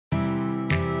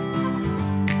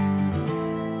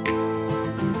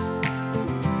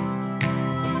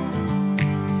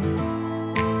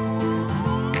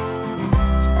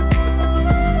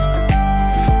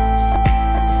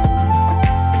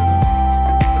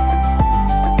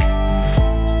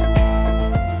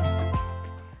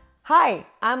Hi,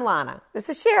 I'm Lana. This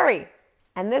is Sherri,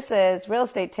 and this is Real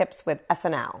Estate Tips with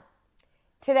SNL.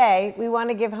 Today, we want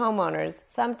to give homeowners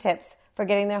some tips for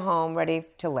getting their home ready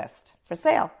to list for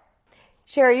sale.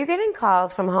 Sherri, you're getting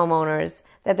calls from homeowners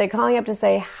that they're calling up to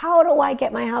say, how do I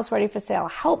get my house ready for sale?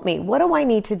 Help me. What do I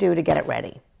need to do to get it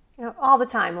ready? All the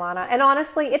time, Lana. And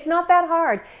honestly, it's not that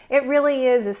hard. It really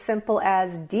is as simple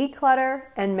as declutter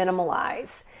and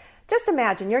minimalize. Just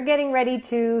imagine you're getting ready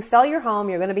to sell your home.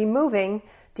 You're going to be moving.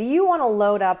 Do you want to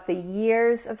load up the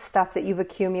years of stuff that you've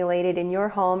accumulated in your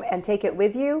home and take it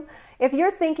with you? If you're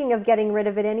thinking of getting rid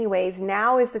of it anyways,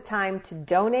 now is the time to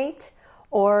donate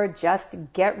or just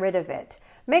get rid of it.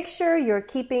 Make sure you're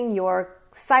keeping your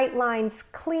sight lines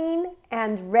clean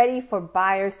and ready for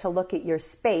buyers to look at your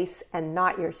space and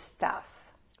not your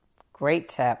stuff. Great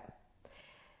tip.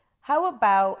 How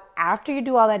about after you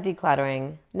do all that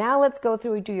decluttering, now let's go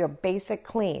through and do your basic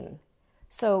clean.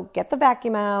 So get the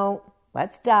vacuum out.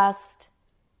 Let's dust.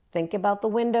 Think about the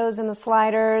windows and the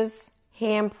sliders,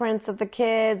 handprints of the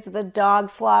kids, the dog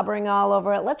slobbering all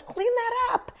over it. Let's clean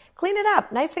that up. Clean it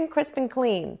up, nice and crisp and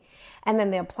clean. And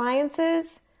then the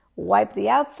appliances, wipe the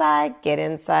outside, get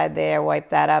inside there, wipe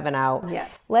that oven out.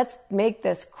 Yes. Let's make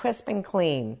this crisp and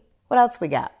clean. What else we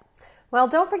got? Well,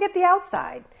 don't forget the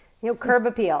outside. Curb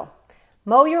appeal.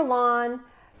 Mow your lawn,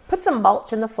 put some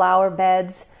mulch in the flower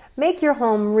beds. Make your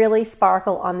home really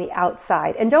sparkle on the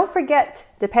outside. And don't forget,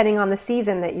 depending on the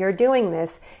season that you're doing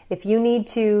this, if you need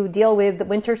to deal with the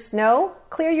winter snow,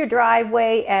 clear your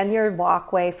driveway and your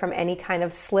walkway from any kind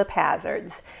of slip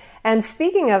hazards. And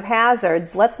speaking of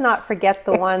hazards, let's not forget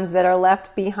the ones that are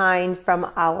left behind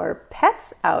from our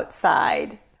pets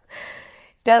outside.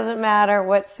 Doesn't matter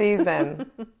what season.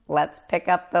 Let's pick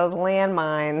up those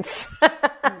landmines.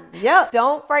 Yep.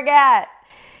 Don't forget.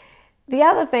 The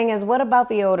other thing is, what about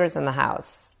the odors in the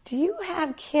house? Do you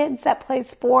have kids that play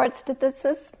sports? Does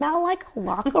this smell like a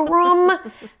locker room?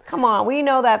 Come on, we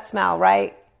know that smell,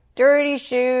 right? Dirty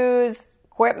shoes,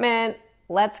 equipment,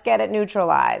 let's get it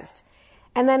neutralized.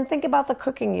 And then think about the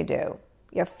cooking you do.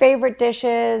 Your favorite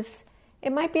dishes,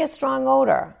 it might be a strong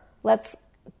odor. Let's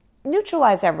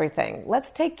neutralize everything.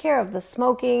 Let's take care of the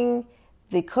smoking,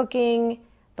 the cooking,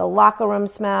 the locker room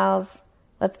smells.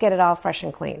 Let's get it all fresh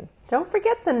and clean. Don't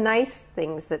forget the nice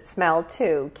things that smell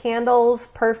too. Candles,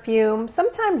 perfume,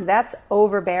 sometimes that's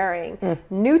overbearing.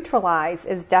 Neutralize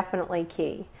is definitely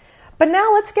key. But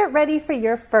now let's get ready for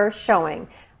your first showing.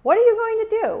 What are you going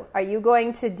to do? Are you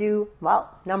going to do,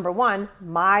 well, number one,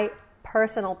 my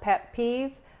personal pet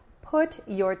peeve, put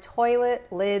your toilet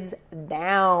lids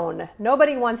down.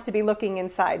 Nobody wants to be looking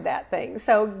inside that thing.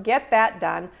 So get that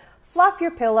done. Fluff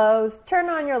your pillows, turn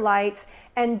on your lights,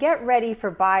 and get ready for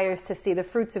buyers to see the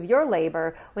fruits of your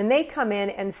labor when they come in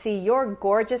and see your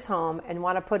gorgeous home and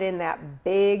want to put in that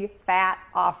big, fat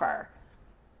offer.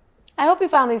 I hope you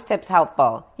found these tips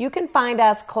helpful. You can find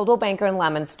us, Coldwell Banker in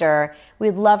Leominster.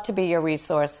 We'd love to be your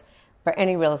resource for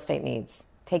any real estate needs.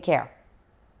 Take care.